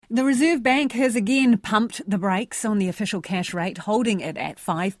The Reserve Bank has again pumped the brakes on the official cash rate, holding it at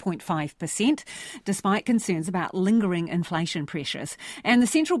 5.5%, despite concerns about lingering inflation pressures. And the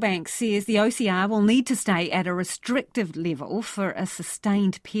central bank says the OCR will need to stay at a restrictive level for a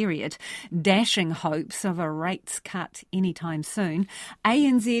sustained period, dashing hopes of a rates cut anytime soon.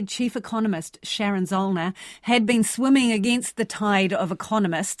 ANZ Chief Economist Sharon Zollner had been swimming against the tide of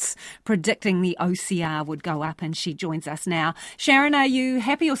economists, predicting the OCR would go up, and she joins us now. Sharon, are you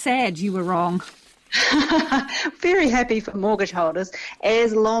happy or sad you were wrong? Very happy for mortgage holders,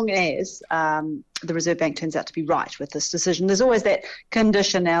 as long as the Reserve Bank turns out to be right with this decision. There's always that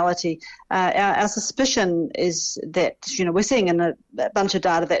conditionality. Our suspicion is that, we're seeing in a bunch of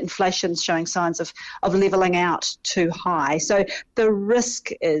data that inflation's showing signs of levelling out too high. So the risk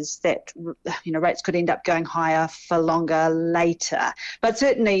is that, rates could end up going higher for longer later. But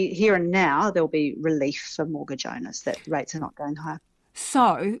certainly here and now, there'll be relief for mortgage owners that rates are not going higher.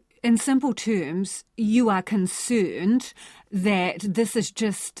 So, in simple terms, you are concerned that this is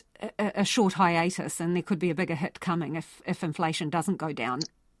just a short hiatus and there could be a bigger hit coming if inflation doesn't go down.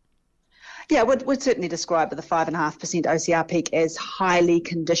 Yeah, would certainly describe the 5.5% OCR peak as highly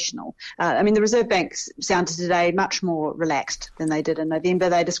conditional. The Reserve Bank sounded today much more relaxed than they did in November.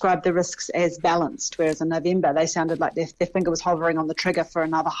 They described the risks as balanced, whereas in November they sounded like their finger was hovering on the trigger for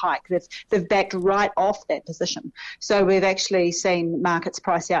another hike. They've backed right off that position. So we've actually seen markets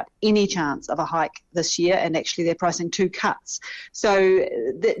price out any chance of a hike this year, and actually they're pricing 2 cuts. So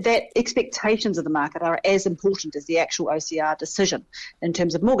that expectations of the market are as important as the actual OCR decision in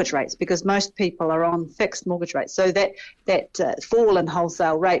terms of mortgage rates, because most people are on fixed mortgage rates. So that fall in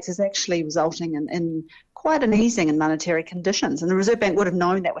wholesale rates is actually resulting in quite an easing in monetary conditions. And the Reserve Bank would have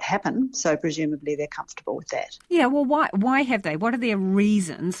known that would happen, so presumably they're comfortable with that. Yeah, well, why have they? What are their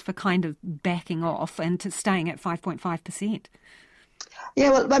reasons for kind of backing off and to staying at 5.5%?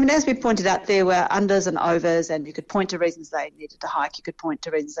 Yeah, well, as we pointed out, there were unders and overs, and you could point to reasons they needed to hike, you could point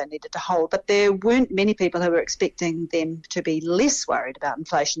to reasons they needed to hold, but there weren't many people who were expecting them to be less worried about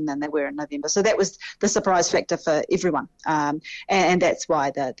inflation than they were in November. So that was the surprise factor for everyone, and that's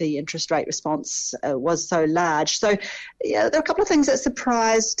why the interest rate response was so large. So yeah, there are a couple of things that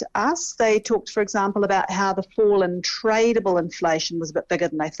surprised us. They talked, for example, about how the fall in tradable inflation was a bit bigger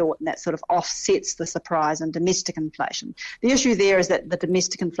than they thought, and that sort of offsets the surprise in domestic inflation. The issue there is that the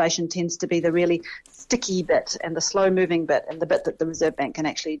domestic inflation tends to be the really sticky bit and the slow-moving bit, and the bit that the Reserve Bank can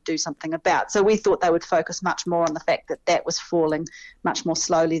actually do something about. So we thought they would focus much more on the fact that that was falling much more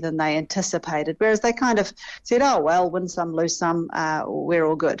slowly than they anticipated, whereas they kind of said, oh, well, win some, lose some, we're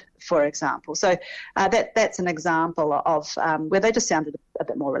all good, for example. So that's an example of where they just sounded a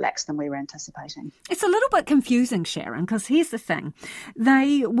bit more relaxed than we were anticipating. It's a little bit confusing, Sharon, because here's the thing.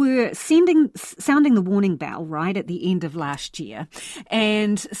 They were sounding the warning bell right at the end of last year,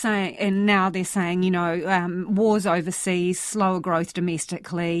 and now they're saying, wars overseas, slower growth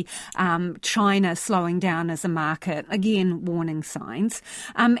domestically, China slowing down as a market, again, warning signs.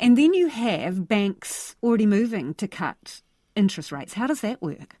 And then you have banks already moving to cut interest rates. How does that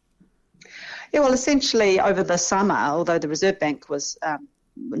work? Yeah, well, essentially over the summer, although the Reserve Bank was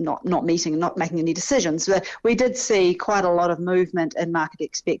not meeting and not making any decisions, we did see quite a lot of movement in market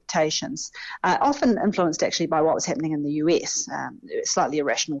expectations, often influenced actually by what was happening in the US, slightly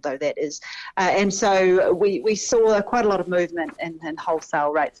irrational though that is. And so we saw quite a lot of movement in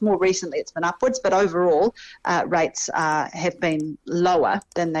wholesale rates. More recently it's been upwards, but overall rates have been lower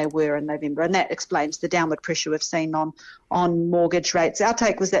than they were in November, and that explains the downward pressure we've seen on mortgage rates. Our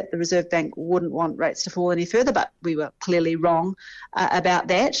take was that the Reserve Bank wouldn't want rates to fall any further, but we were clearly wrong about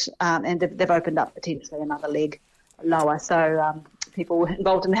that, and they've opened up potentially another leg lower. So people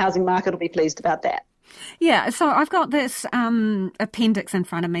involved in the housing market will be pleased about that. Yeah, so I've got this appendix in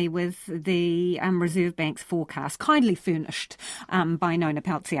front of me with the Reserve Bank's forecast, kindly furnished by Nona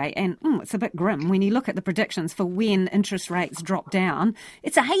Peltier, and it's a bit grim when you look at the predictions for when interest rates drop down.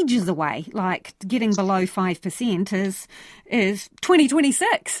 It's ages away, like getting below 5% is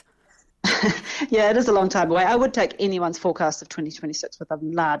 2026. Yeah, it is a long time away. I would take anyone's forecast of 2026 with a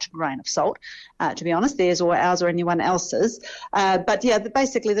large grain of salt, to be honest, theirs or ours or anyone else's. But yeah,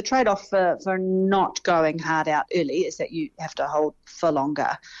 basically the trade-off for not going hard out early is that you have to hold for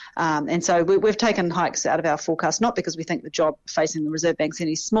longer. And so we've taken hikes out of our forecast, not because we think the job facing the Reserve Bank's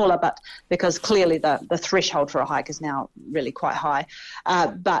any smaller, but because clearly the threshold for a hike is now really quite high.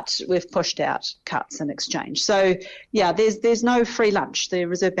 But we've pushed out cuts in exchange. So yeah, there's no free lunch. The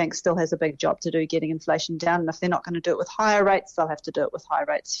Reserve Bank still has a big job to do getting inflation down, and if they're not going to do it with higher rates, they'll have to do it with high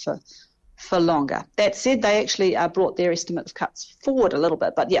rates for longer. That said, they actually brought their estimate of cuts forward a little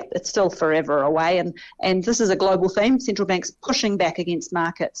bit, but yeah, it's still forever away. And this is a global theme, central banks pushing back against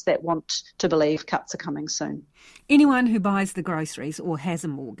markets that want to believe cuts are coming soon. Anyone who buys the groceries or has a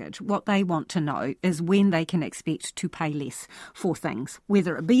mortgage, what they want to know is when they can expect to pay less for things,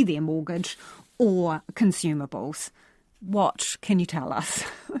 whether it be their mortgage or consumables. What can you tell us?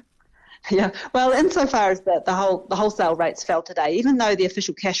 Yeah, well, insofar as the wholesale rates fell today, even though the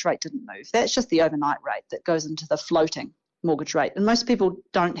official cash rate didn't move, that's just the overnight rate that goes into the floating mortgage rate. And most people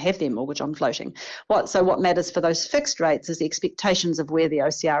don't have their mortgage on floating. So what matters for those fixed rates is the expectations of where the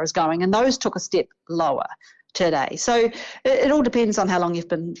OCR is going. And those took a step lower today. So it all depends on how long you've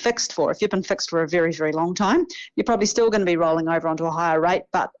been fixed for. If you've been fixed for a very, very long time, you're probably still going to be rolling over onto a higher rate,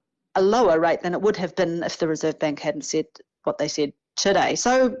 but a lower rate than it would have been if the Reserve Bank hadn't said what they said today.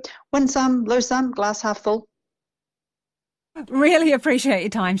 So win some, lose some, glass half full. Really appreciate your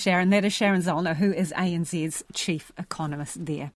time, Sharon. That is Sharon Zollner, who is ANZ's chief economist there.